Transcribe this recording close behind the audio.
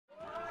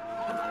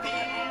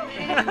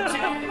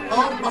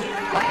Oh my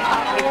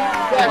God,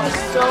 that's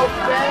so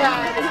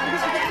bad.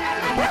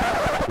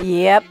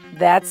 Yep,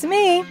 that's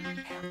me.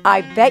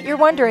 I bet you're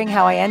wondering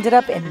how I ended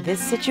up in this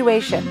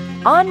situation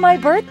on my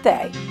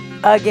birthday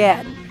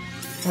again.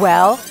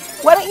 Well,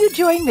 why don't you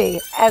join me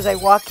as I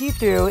walk you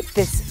through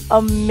this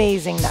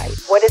amazing night?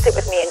 What is it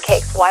with me and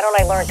cakes? Why don't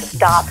I learn to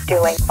stop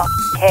doing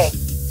cake?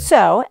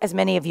 So, as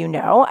many of you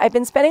know, I've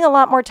been spending a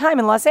lot more time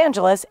in Los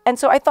Angeles, and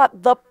so I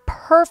thought the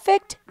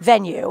perfect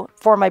venue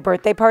for my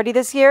birthday party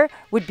this year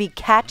would be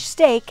Catch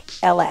Steak,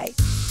 LA.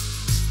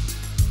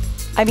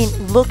 I mean,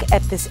 look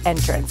at this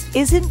entrance.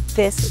 Isn't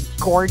this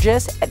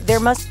gorgeous?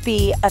 There must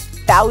be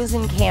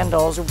 1,000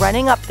 candles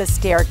running up the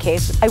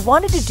staircase. I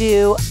wanted to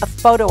do a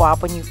photo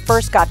op when you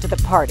first got to the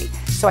party,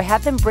 so I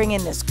had them bring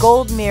in this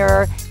gold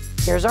mirror.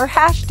 Here's our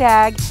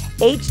hashtag,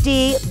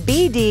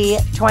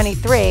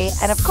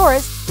 HDBD23, and of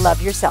course,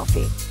 love your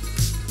selfie.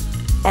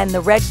 And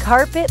the red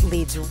carpet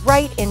leads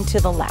right into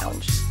the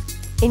lounge.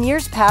 In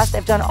years past,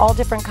 I've done all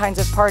different kinds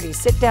of parties,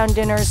 sit-down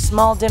dinners,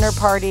 small dinner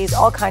parties,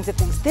 all kinds of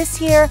things.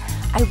 This year,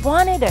 I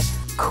wanted a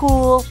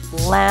cool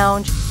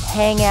lounge,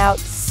 hangout,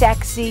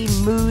 sexy,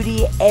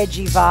 moody,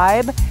 edgy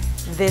vibe.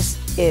 This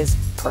is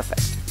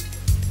perfect.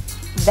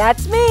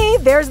 That's me.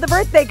 There's the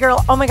birthday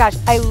girl. Oh my gosh,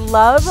 I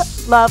love,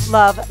 love,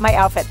 love my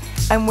outfit.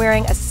 I'm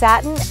wearing a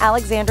satin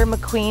Alexander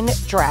McQueen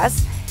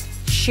dress,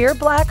 sheer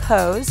black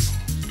hose,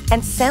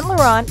 and Saint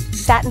Laurent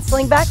satin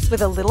slingbacks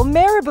with a little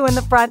marabou in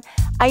the front.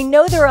 I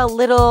know they're a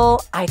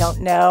little, I don't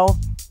know,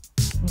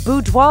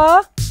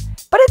 boudoir,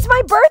 but it's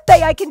my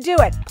birthday, I can do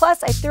it.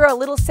 Plus, I threw a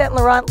little Saint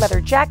Laurent leather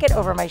jacket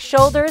over my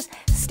shoulders,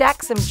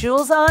 stacked some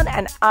jewels on,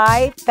 and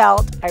I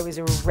felt I was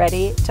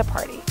ready to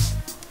party.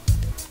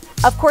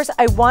 Of course,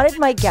 I wanted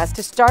my guests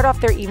to start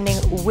off their evening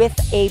with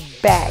a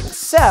bang.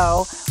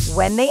 So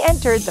when they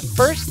entered, the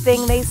first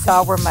thing they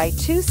saw were my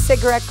 2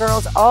 cigarette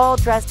girls all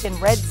dressed in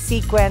red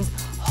sequins,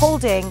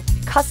 holding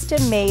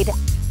custom-made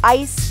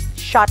ice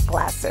shot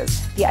glasses.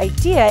 The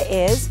idea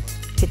is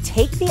to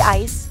take the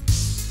ice,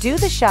 do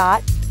the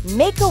shot,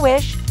 make a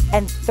wish,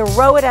 and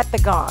throw it at the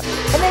gong.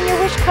 And then your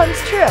wish comes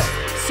true.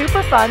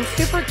 Super fun,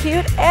 super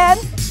cute, and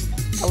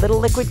a little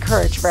liquid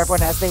courage for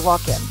everyone as they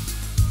walk in.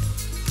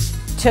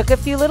 Took a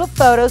few little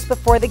photos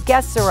before the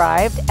guests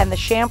arrived, and the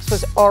champs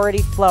was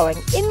already flowing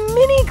in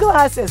mini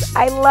glasses.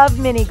 I love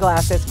mini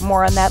glasses.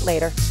 More on that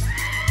later.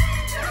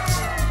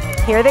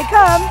 Here they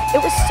come.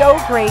 It was so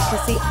great to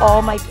see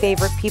all my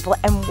favorite people,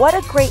 and what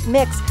a great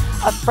mix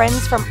of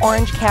friends from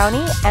Orange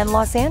County and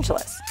Los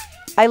Angeles.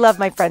 I love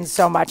my friends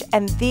so much,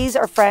 and these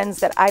are friends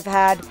that I've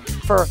had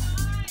for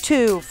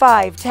 2,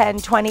 5, 10,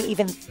 20,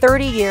 even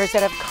 30 years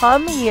that have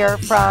come here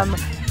from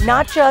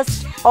not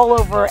just all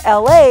over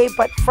LA,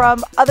 but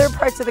from other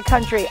parts of the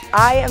country.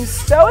 I am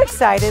so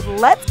excited.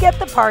 Let's get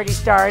the party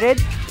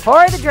started.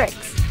 Pour the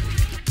drinks.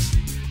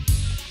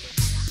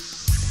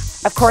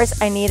 Of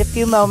course, I need a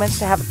few moments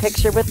to have a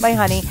picture with my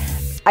honey.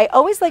 I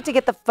always like to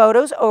get the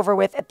photos over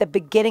with at the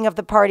beginning of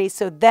the party,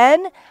 so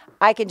then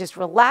I can just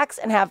relax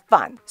and have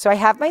fun. So I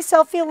have my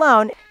selfie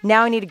alone.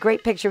 Now I need a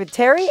great picture with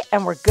Terry,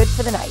 and we're good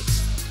for the night.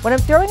 When I'm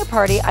throwing a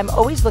party, I'm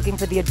always looking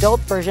for the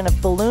adult version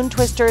of balloon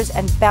twisters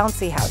and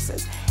bouncy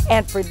houses.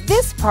 And for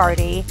this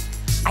party,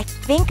 I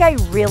think I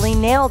really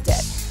nailed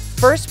it.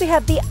 First, we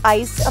had the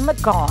ice on the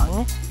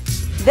gong.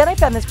 Then I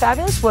found this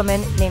fabulous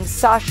woman named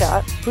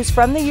Sasha, who's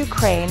from the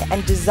Ukraine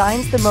and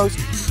designs the most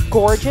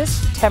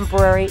gorgeous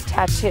temporary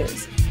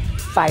tattoos.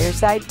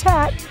 Fireside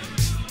tat.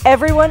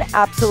 Everyone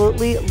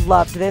absolutely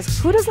loved this.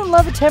 Who doesn't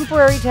love a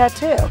temporary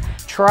tattoo?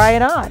 Try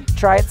it on.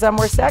 Try it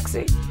somewhere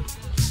sexy.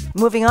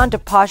 Moving on to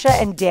Pasha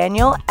and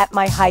Daniel at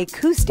my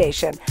haiku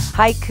station.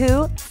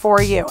 Haiku for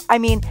you. I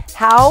mean,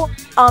 how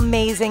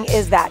amazing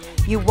is that?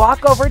 You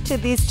walk over to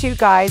these 2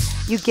 guys,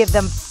 you give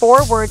them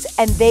 4 words,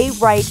 and they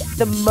write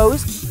the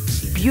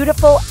most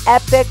beautiful,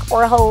 epic,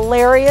 or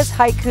hilarious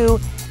haiku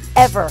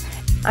ever.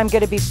 I'm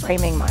going to be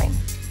framing mine.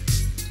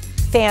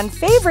 Fan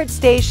favorite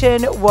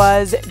station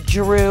was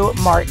Drew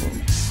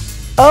Martin.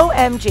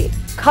 OMG.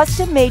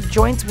 Custom-made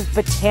joints with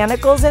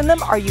botanicals in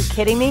them? Are you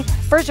kidding me?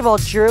 First of all,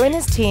 Drew and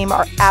his team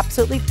are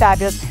absolutely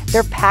fabulous.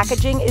 Their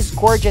packaging is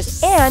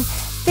gorgeous, and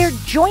they're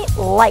joint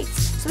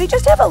lights. So they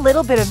just have a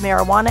little bit of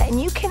marijuana, and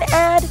you can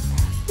add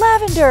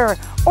lavender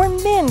or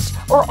mint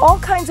or all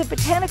kinds of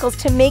botanicals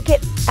to make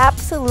it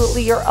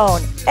absolutely your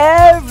own.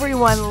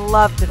 Everyone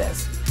loved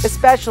this,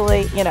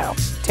 especially,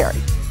 Terry.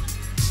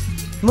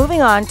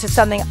 Moving on to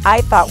something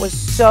I thought was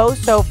so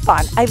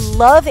fun. I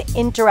love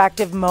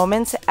interactive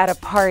moments at a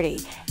party.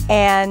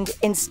 And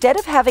instead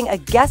of having a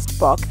guest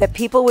book that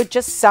people would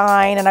just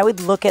sign and I would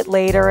look at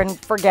later and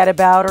forget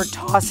about or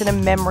toss in a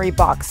memory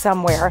box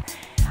somewhere,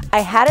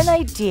 I had an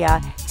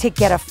idea to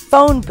get a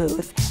phone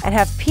booth and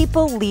have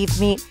people leave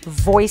me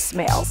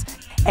voicemails.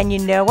 And you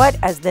know what?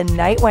 As the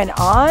night went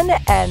on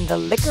and the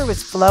liquor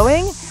was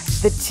flowing,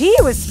 the tea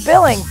was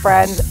spilling,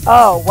 friends.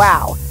 Oh,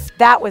 wow.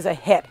 That was a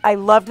hit. I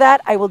love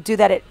that. I will do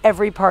that at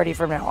every party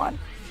from now on.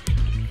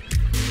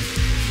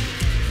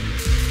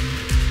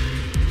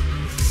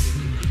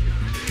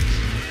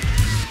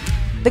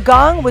 The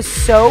gong was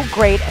so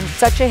great and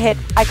such a hit,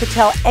 I could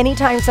tell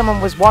anytime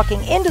someone was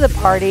walking into the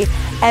party,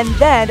 and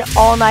then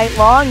all night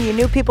long, you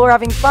knew people were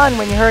having fun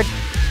when you heard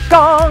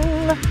gong.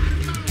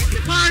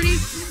 Party.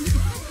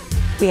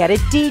 We had a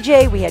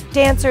DJ, we had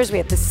dancers, we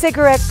had the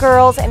cigarette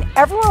girls, and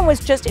everyone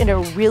was just in a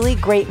really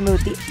great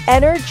mood. The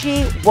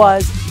energy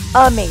was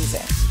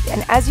amazing.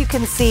 And as you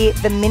can see,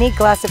 the mini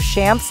glass of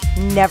champs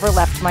never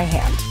left my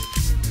hand.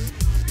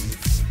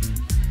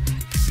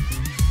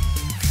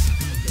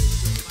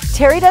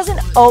 Terry doesn't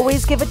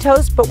always give a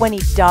toast, but when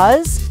he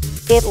does,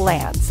 it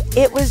lands.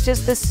 It was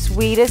just the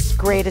sweetest,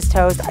 greatest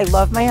toast. I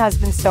love my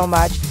husband so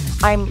much.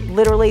 I'm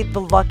literally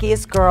the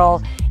luckiest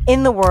girl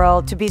in the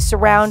world to be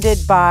surrounded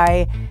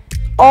by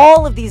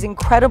all of these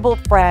incredible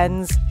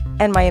friends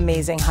and my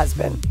amazing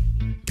husband.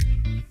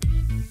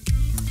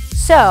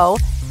 So,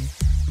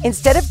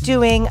 instead of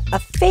doing a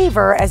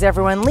favor as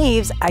everyone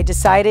leaves, I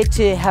decided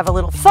to have a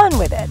little fun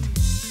with it.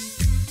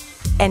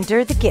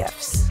 Enter the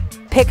gifts.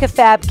 Pick a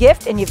fab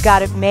gift and you've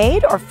got it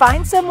made, or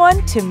find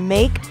someone to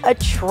make a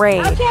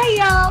trade. Okay,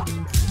 y'all.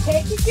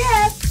 Take your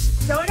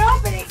gift. Don't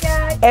open it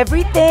yet.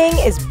 Everything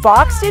is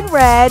boxed in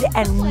red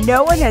and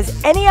no one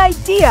has any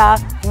idea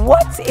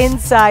what's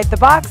inside the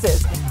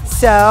boxes.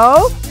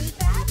 So,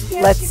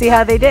 let's see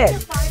how they did.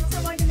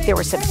 There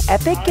were some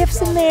epic gifts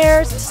in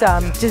there,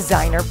 some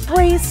designer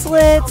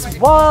bracelets,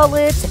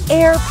 wallets,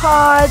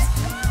 AirPods,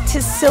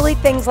 to silly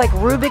things like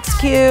Rubik's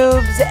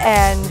Cubes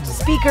and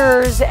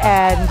speakers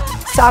and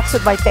socks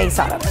with my face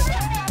on them.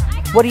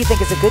 What do you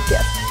think is a good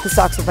gift? The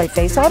socks with my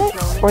face on it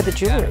or the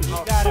jewelry?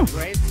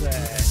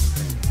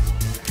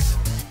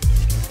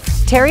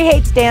 Terry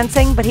hates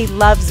dancing, but he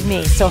loves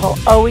me, so he'll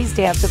always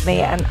dance with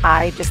me, and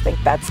I just think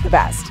that's the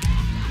best.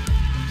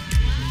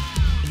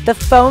 The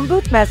phone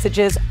booth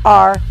messages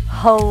are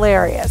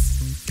hilarious.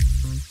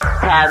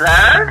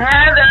 Heather,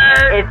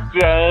 it's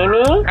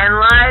Jamie and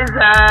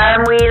Liza,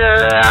 and we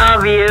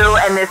love you,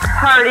 and this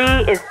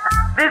party is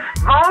this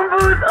phone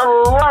booth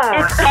alone.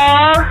 It's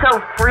all so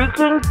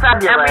freaking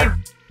fabulous.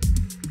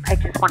 I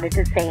just wanted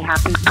to say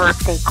happy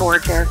birthday,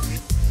 gorgeous.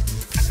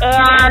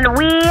 And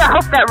we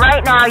hope that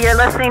right now you're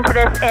listening to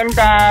this in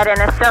bed in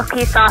a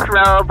silky soft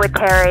robe with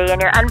Terry,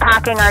 and you're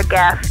unpacking our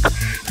gift.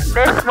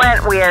 This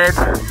went weird.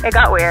 It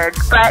got weird,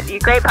 but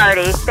great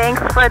party.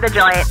 Thanks for the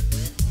joint.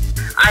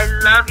 I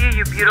love you,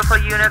 you beautiful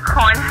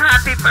unicorn.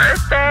 Happy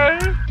birthday.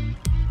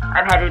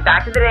 I'm headed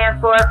back to the dance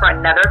floor for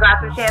another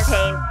glass of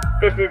champagne.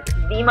 This is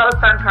the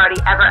most fun party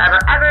ever, ever,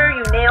 ever.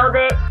 You nailed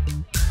it.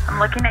 I'm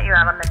looking at you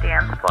out on the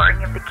dance floor, and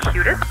you have the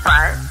cutest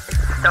butt.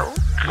 It's so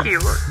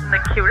cute, and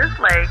the cutest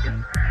legs.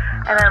 And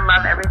I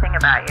love everything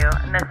about you,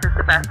 and this is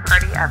the best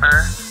party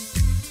ever.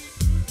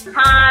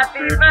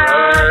 Happy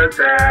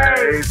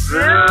birthday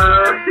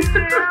to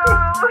you.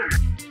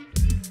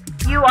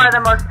 You are the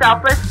most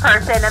selfless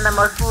person and the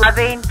most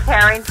loving,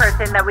 caring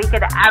person that we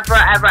could ever,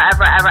 ever,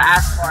 ever, ever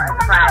ask for as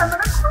a friend. I'm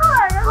gonna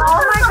cry.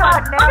 Oh my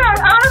God, Nancy. Okay,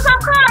 I'm gonna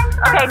stop crying.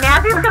 Okay,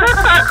 Nancy's gonna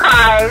start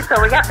crying,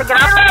 so we have to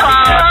get off the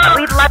phone.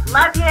 We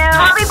love you.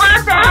 Happy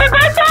birthday. Happy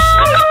birthday.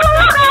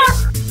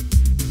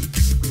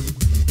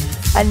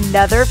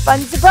 Another fun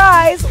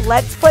surprise.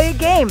 Let's play a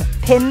game.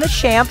 Pin the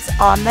champs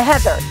on the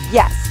Heather.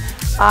 Yes,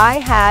 I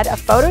had a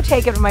photo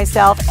taken of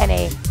myself and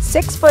a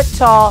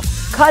 6-foot-tall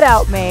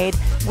cutout made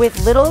with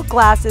little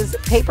glasses,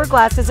 paper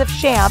glasses of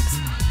champs,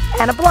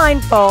 and a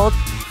blindfold.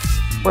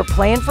 We're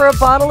playing for a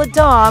bottle of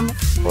Dom.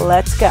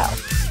 Let's go.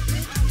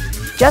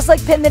 Just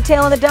like pin the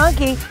tail on the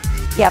donkey,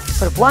 you have to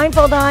put a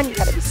blindfold on, you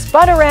gotta be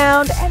spun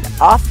around, and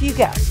off you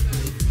go.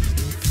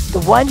 The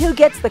one who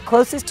gets the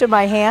closest to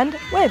my hand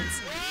wins.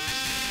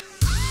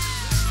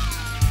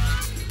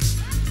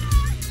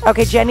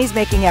 Okay, Jenny's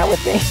making out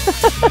with me.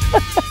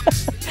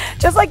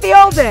 Just like the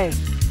old days.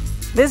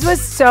 This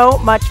was so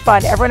much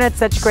fun. Everyone had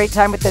such a great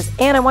time with this.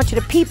 And I want you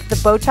to peep the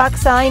Botox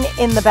sign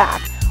in the back.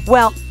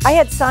 Well, I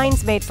had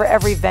signs made for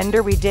every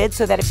vendor we did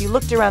so that if you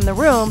looked around the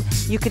room,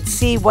 you could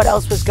see what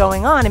else was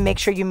going on and make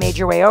sure you made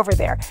your way over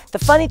there. The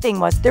funny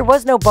thing was there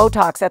was no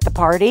Botox at the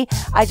party.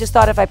 I just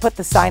thought if I put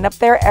the sign up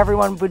there,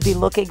 everyone would be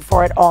looking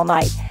for it all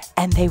night.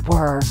 And they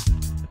were.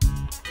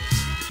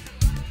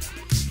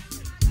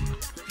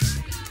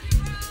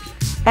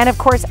 And of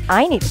course,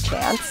 I need a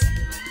chance.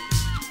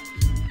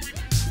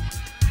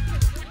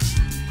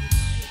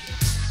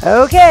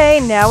 Okay,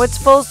 now it's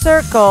full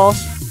circle.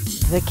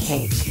 The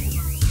cake.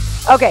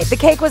 Okay, the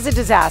cake was a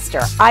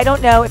disaster. I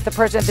don't know if the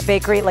person at the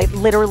bakery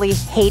literally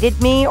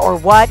hated me or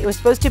what. It was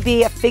supposed to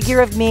be a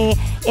figure of me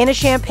in a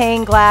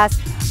champagne glass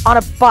on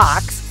a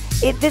box.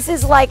 This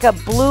is like a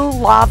blue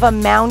lava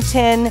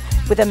mountain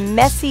with a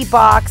messy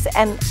box,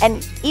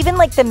 and even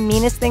like the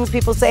meanest things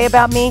people say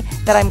about me,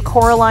 that I'm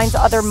Coraline's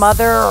other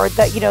mother, or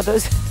that, you know,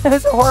 those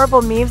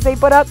horrible memes they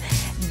put up.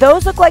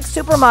 Those look like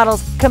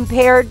supermodels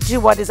compared to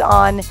what is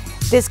on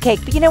this cake.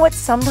 But you know what?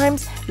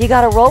 Sometimes you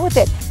gotta roll with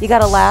it. You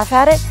gotta laugh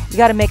at it. You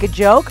gotta make a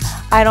joke.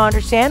 I don't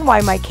understand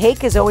why my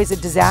cake is always a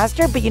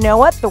disaster, but you know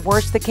what? The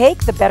worse the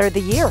cake, the better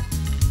the year.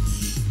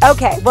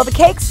 Okay, well, the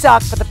cake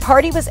sucked, but the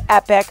party was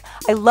epic.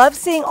 I love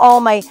seeing all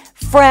my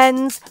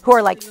friends who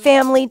are like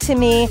family to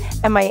me,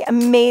 and my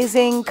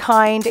amazing,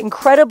 kind,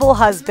 incredible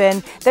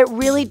husband that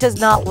really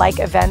does not like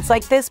events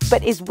like this,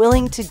 but is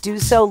willing to do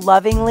so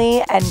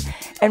lovingly and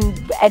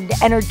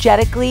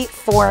energetically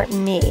for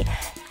me.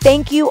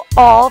 Thank you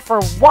all for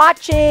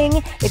watching.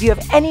 If you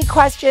have any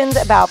questions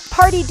about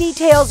party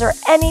details or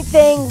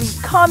anything, leave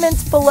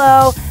comments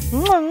below.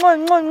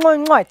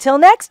 Till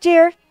next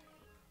year.